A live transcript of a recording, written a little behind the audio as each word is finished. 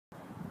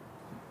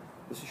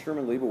This is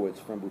Sherman Leibowitz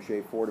from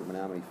Boucher Ford of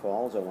Menomonee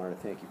Falls. I wanted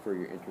to thank you for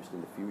your interest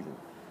in the Fusion.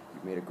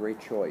 You've made a great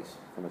choice.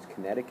 From its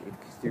kinetic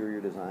exterior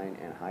design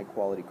and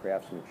high-quality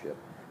craftsmanship,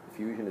 the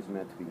Fusion is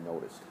meant to be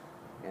noticed.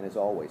 And as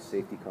always,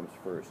 safety comes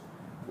first.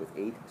 With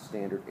 8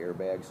 standard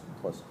airbags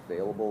plus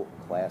available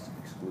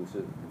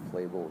class-exclusive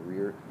inflatable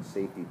rear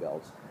safety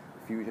belts,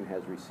 the Fusion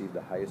has received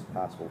the highest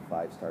possible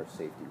 5-star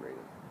safety rating.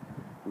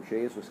 Boucher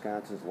is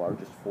Wisconsin's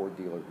largest Ford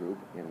dealer group,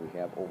 and we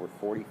have over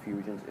 40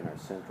 Fusions in our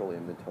central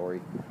inventory,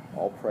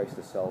 all priced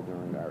to sell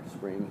during our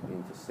Spring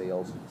into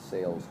Sales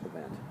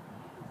event.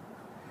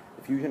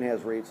 The Fusion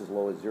has rates as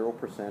low as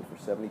 0% for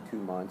 72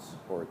 months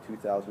or a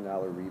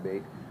 $2,000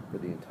 rebate for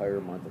the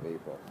entire month of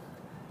April.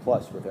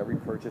 Plus, with every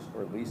purchase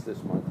or lease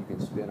this month, you can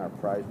spin our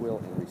prize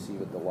wheel and receive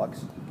a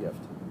deluxe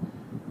gift.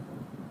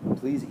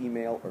 Please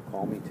email or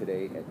call me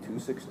today at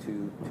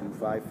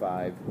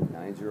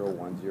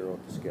 262-255-9010 to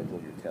schedule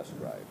your test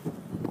drive.